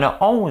recherches, il y en a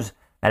 11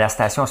 dans la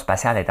Station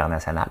spatiale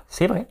internationale.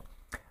 C'est vrai.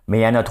 Mais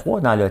il y en a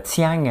 3 dans le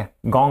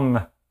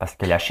Tiangong, parce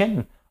que la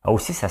Chine a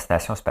aussi sa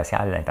Station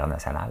spatiale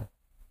internationale.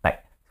 Ben,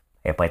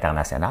 elle n'est pas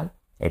internationale,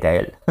 elle est à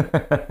elle.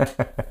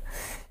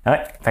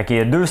 Ouais, fait qu'il y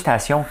a 2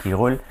 stations qui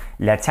roulent.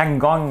 La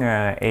Tiangong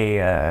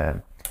est à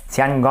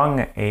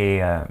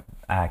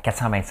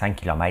 425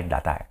 km de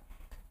la Terre.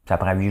 Ça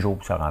prend 8 jours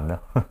pour se rendre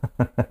là.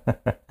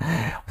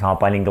 On s'en va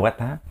pas en ligne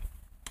droite, hein?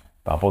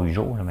 Pas 8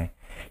 jours, là, mais...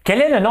 Quel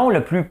est le nom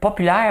le plus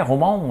populaire au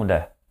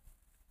monde?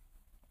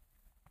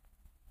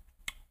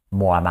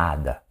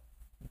 Mohamed.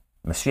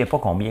 Je me souviens pas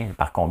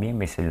par combien,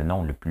 mais c'est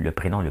le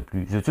prénom le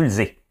plus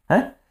utilisé.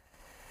 Hein?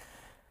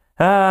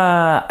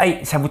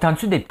 Hey, ça vous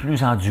tente-tu d'être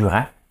plus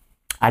endurant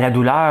à la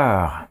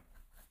douleur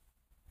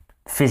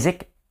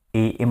physique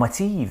et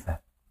émotive?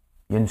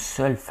 Il y a une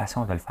seule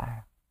façon de le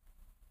faire.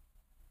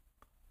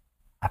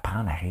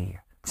 Apprendre à rire.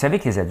 Vous savez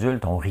que les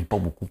adultes, on rit pas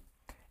beaucoup.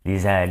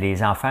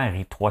 Les enfants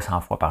rient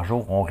 300 fois par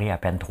jour. On rit à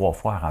peine 3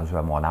 fois rendu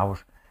à mon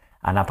âge.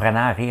 En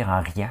apprenant à rire,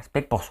 en riant. C'est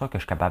peut-être pour ça que je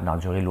suis capable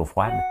d'endurer l'eau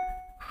froide.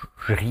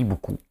 Je ris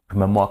beaucoup. Je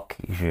me moque.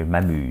 Je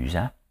m'amuse.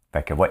 Hein?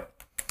 Fait que, ouais.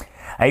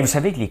 Hey, vous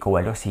savez que les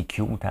koalas, c'est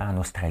cute, hein, en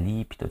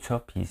Australie, puis tout ça,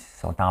 puis ils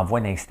sont en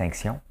voie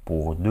d'extinction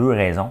pour 2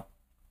 raisons.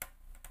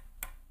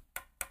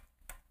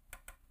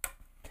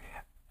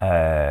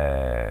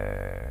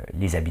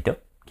 Les habitats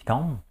qui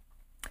tombent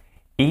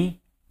et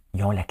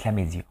ils ont la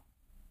chlamydia,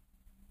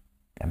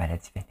 la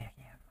maladie vénérienne.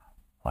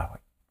 Ouais.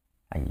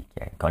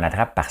 Qu'on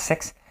attrape par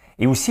sexe.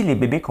 Et aussi, les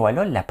bébés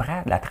koalas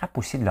l'attrapent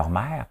aussi de leur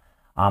mère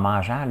en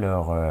mangeant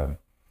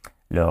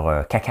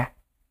leur caca.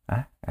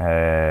 Hein?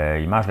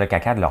 Ils mangent le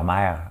caca de leur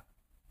mère.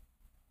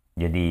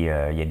 Il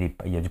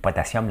y a du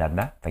potassium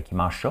là-dedans, fait qu'ils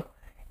mangent ça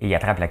et ils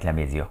attrapent la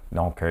chlamydia.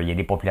 Donc, il y a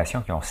des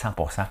populations qui ont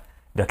 100%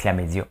 de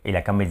chlamydia et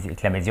la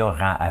chlamydia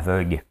rend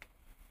aveugle.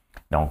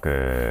 Donc,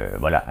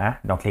 voilà. Hein?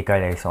 Donc, les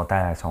koalas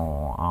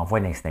sont en voie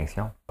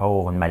d'extinction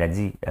pour une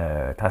maladie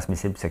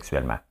transmissible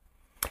sexuellement.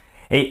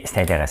 Et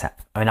c'est intéressant.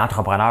 Un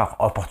entrepreneur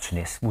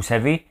opportuniste. Vous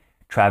savez,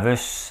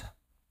 Travis,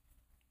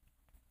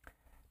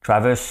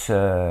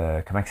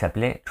 comment il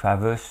s'appelait?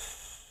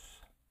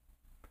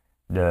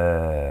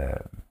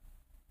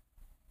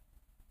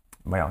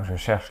 Voyons, je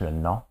cherche le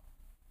nom.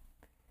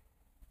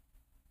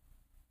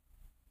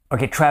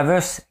 OK,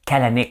 Travis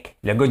Kalanick,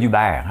 le gars d'Uber.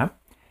 Hein?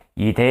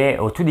 Il était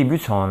au tout début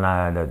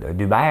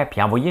d'Uber,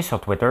 puis envoyé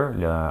sur Twitter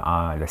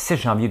le 6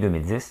 janvier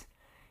 2010.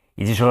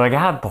 Il dit, je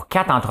regarde pour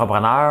 4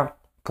 entrepreneurs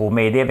pour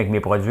m'aider avec mes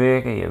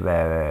produits,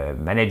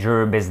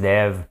 manager,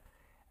 bizdev,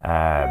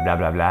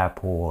 blablabla,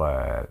 pour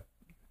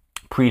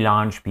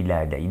pre-launch, puis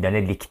il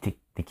donnait de l'équité.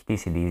 L'équité,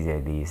 c'est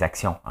des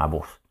actions en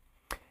bourse.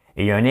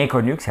 Et il y a un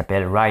inconnu qui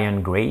s'appelle Ryan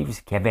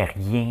Graves, qui avait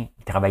rien,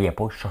 il travaillait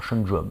pas, il cherchait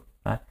un job.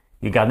 Hein?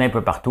 Il regardait un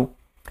peu partout,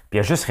 puis il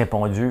a juste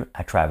répondu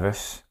à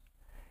Travis.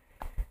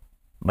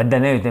 M'a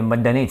donné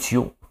un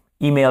tuyau.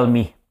 Email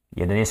me.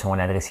 Il a donné son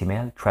adresse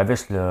email.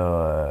 Travis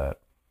l'a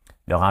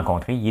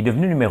rencontré. Il est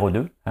devenu numéro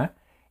 2. Hein?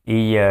 Et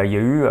il y a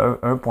eu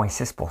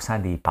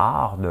 1,6% des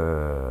parts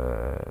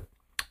de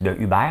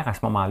Uber à ce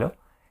moment-là.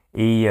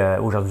 Et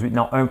aujourd'hui,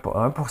 non,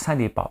 1%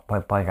 des parts,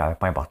 pas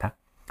important.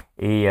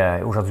 Et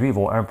aujourd'hui, il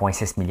vaut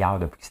 1,6 milliard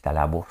depuis que c'est à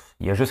la bourse.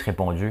 Il a juste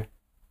répondu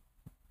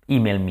 «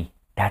 Email me ».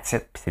 That's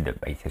it.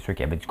 Puis c'est sûr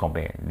qu'il y avait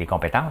des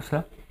compétences,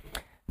 là.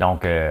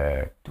 Donc,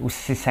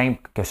 aussi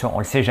simple que ça. On ne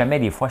le sait jamais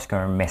des fois ce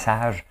qu'un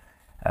message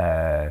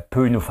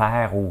peut nous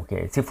faire. Ou,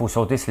 il faut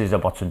sauter sur les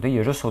opportunités. Il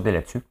a juste sauté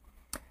là-dessus.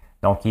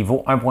 Donc, il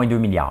vaut 1,2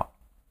 milliard.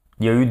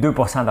 Il y a eu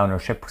 2%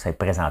 d'ownership pour s'être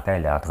présenté à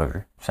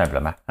l'entrevue, tout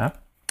simplement. Hein?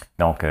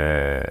 Donc,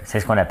 c'est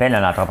ce qu'on appelle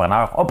un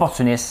entrepreneur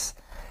opportuniste.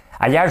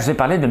 Hier, je vous ai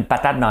parlé d'une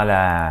patate dans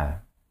la...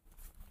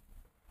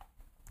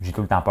 J'ai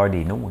tout le temps peur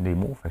des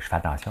mots, fait que je fais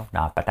attention.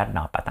 Dans la patate,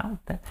 dans la patente.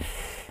 Hein?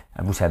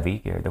 Vous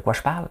savez de quoi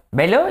je parle.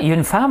 Ben là, il y a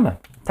une femme,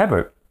 ça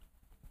veut.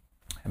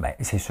 Ben,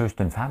 c'est sûr, c'est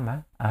une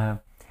femme. Hein?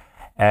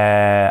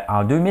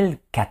 En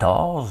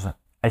 2014,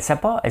 elle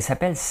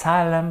s'appelle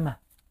Salem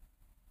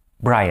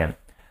Bryan.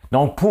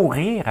 Donc, pour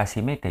rire, elle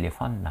s'est mis le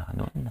téléphone dans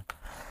l'une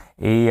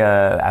et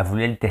elle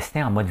voulait le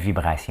tester en mode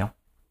vibration.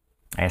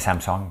 Un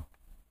Samsung.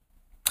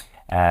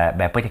 Ben, elle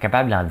n'a pas été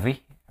capable de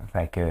l'enlever.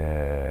 Fait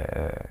que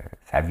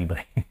ça a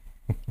vibré.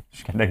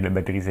 Jusqu'à temps que la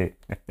batterie, c'est...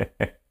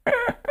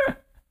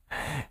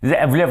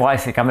 Elle voulait voir,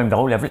 c'est quand même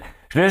drôle.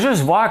 Je voulais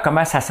juste voir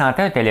comment ça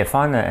sentait un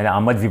téléphone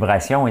en mode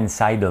vibration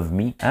inside of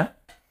me. Hein?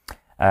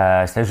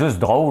 C'était juste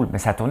drôle, mais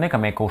ça tournait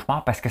comme un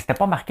cauchemar parce que c'était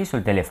pas marqué sur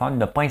le téléphone,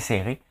 ne pas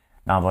insérer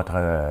dans votre...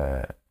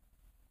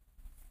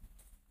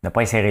 ne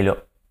pas insérer là.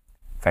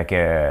 Fait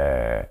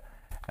que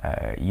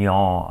ils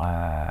ont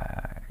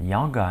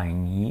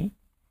gagné.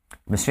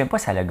 Je me souviens pas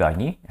si elle a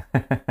gagné.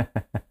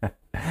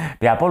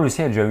 Puis Apple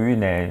aussi a déjà eu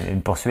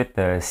une poursuite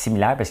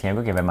similaire parce qu'il y a un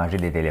gars qui avait mangé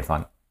des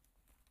téléphones.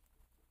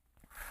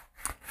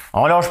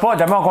 On lâche pas,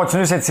 demain on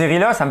continue cette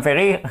série-là, ça me fait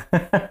rire.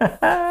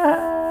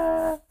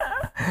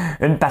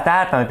 Une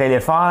patate, un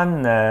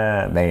téléphone,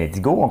 ben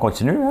dis go, on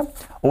continue. Hein?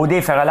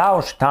 OD fait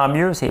relâche, tant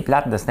mieux, c'est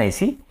plate de ce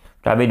temps-ci.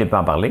 J'avais de pas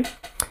en parler.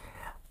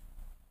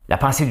 La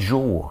pensée du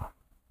jour.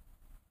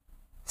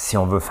 Si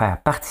on veut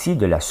faire partie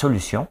de la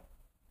solution,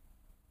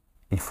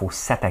 il faut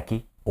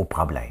s'attaquer au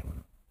problème.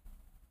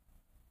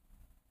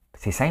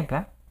 C'est simple,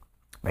 hein?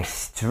 Mais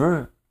si tu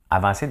veux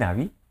avancer dans la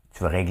vie,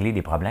 tu veux régler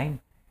des problèmes,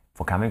 il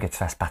faut quand même que tu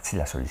fasses partie de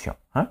la solution.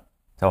 Hein?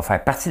 Ça va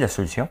faire partie de la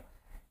solution,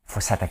 il faut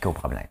s'attaquer au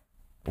problème.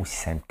 Aussi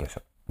simple que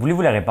ça.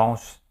 Voulez-vous la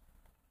réponse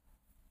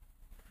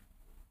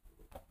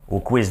au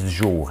quiz du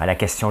jour, à la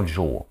question du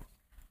jour?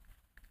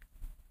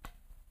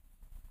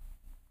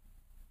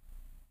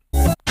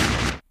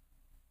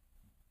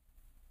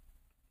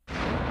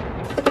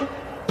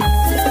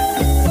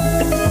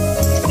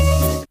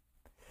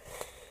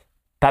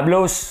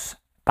 Pablo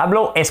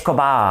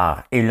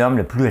Escobar est l'homme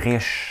le plus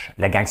riche,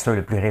 le gangster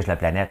le plus riche de la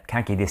planète.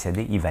 Quand il est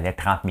décédé, il valait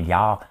 30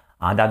 milliards.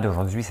 En date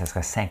d'aujourd'hui, ce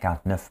serait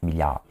 59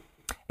 milliards.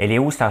 Elle est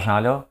où cet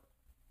argent-là?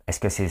 Est-ce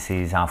que c'est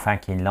ses enfants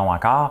qui l'ont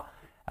encore?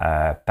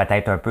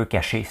 Peut-être un peu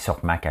caché,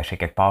 sûrement caché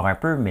quelque part un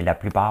peu, mais la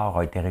plupart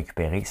ont été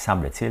récupérés,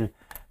 semble-t-il,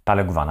 par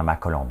le gouvernement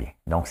colombien.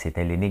 Donc,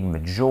 c'était l'énigme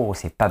du jour.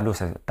 C'est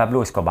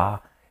Pablo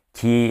Escobar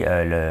qui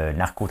est le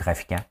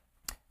narcotrafiquant,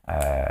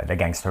 le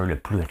gangster le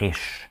plus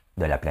riche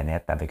de la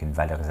planète avec une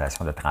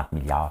valorisation de 30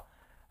 milliards.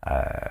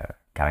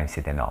 Quand même,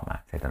 c'est énorme. Hein?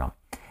 C'est énorme.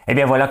 Eh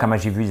bien, voilà comment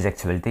j'ai vu les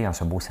actualités en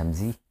ce beau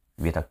samedi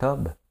 8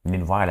 octobre. Venez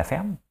nous voir à la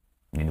ferme.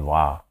 Venez nous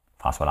voir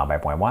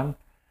françoislambert.one.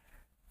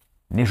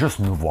 Venez juste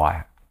nous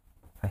voir.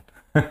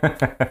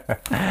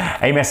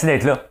 Hey, merci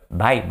d'être là.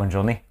 Bye. Bonne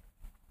journée.